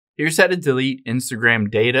Here's how to delete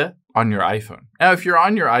Instagram data on your iPhone. Now, if you're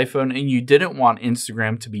on your iPhone and you didn't want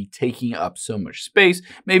Instagram to be taking up so much space,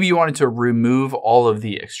 maybe you wanted to remove all of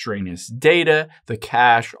the extraneous data, the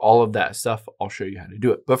cache, all of that stuff, I'll show you how to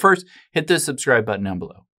do it. But first, hit the subscribe button down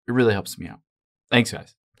below. It really helps me out. Thanks,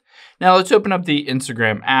 guys. Now, let's open up the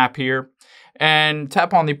Instagram app here and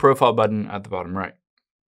tap on the profile button at the bottom right.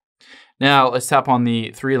 Now, let's tap on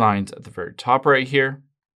the three lines at the very top right here.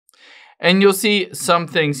 And you'll see some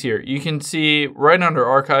things here. You can see right under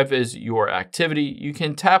archive is your activity. You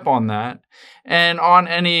can tap on that. And on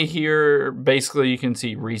any here, basically you can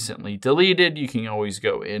see recently deleted. You can always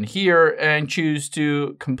go in here and choose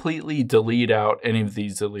to completely delete out any of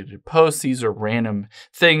these deleted posts. These are random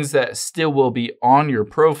things that still will be on your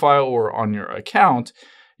profile or on your account.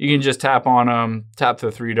 You can just tap on them, tap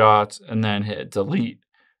the three dots, and then hit delete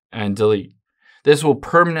and delete. This will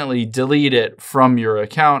permanently delete it from your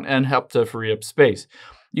account and help to free up space.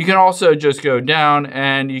 You can also just go down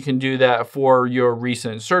and you can do that for your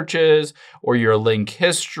recent searches or your link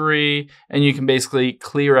history. And you can basically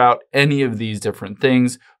clear out any of these different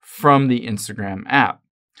things from the Instagram app.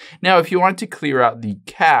 Now, if you want to clear out the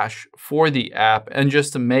cache for the app and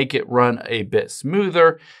just to make it run a bit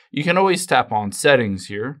smoother, you can always tap on settings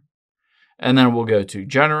here. And then we'll go to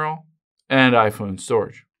general and iPhone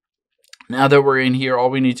storage. Now that we're in here, all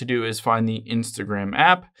we need to do is find the Instagram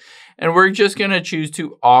app, and we're just going to choose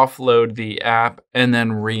to offload the app and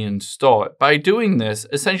then reinstall it. By doing this,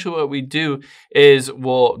 essentially what we do is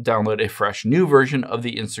we'll download a fresh new version of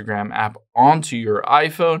the Instagram app onto your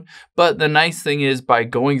iPhone. But the nice thing is by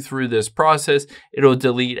going through this process, it'll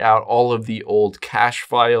delete out all of the old cache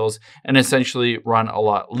files and essentially run a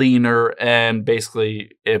lot leaner, and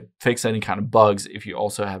basically it fix any kind of bugs. If you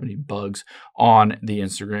also have any bugs on the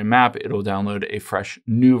Instagram app, it'll download a fresh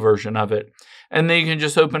new version of it. And then you can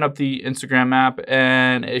just open up the Instagram app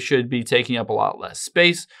and it should be taking up a lot less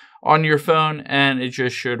space on your phone, and it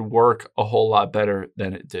just should work a whole lot better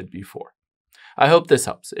than it did before. I hope this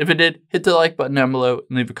helps. If it did, hit the like button down below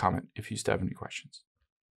and leave a comment if you still have any questions.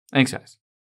 Thanks, guys.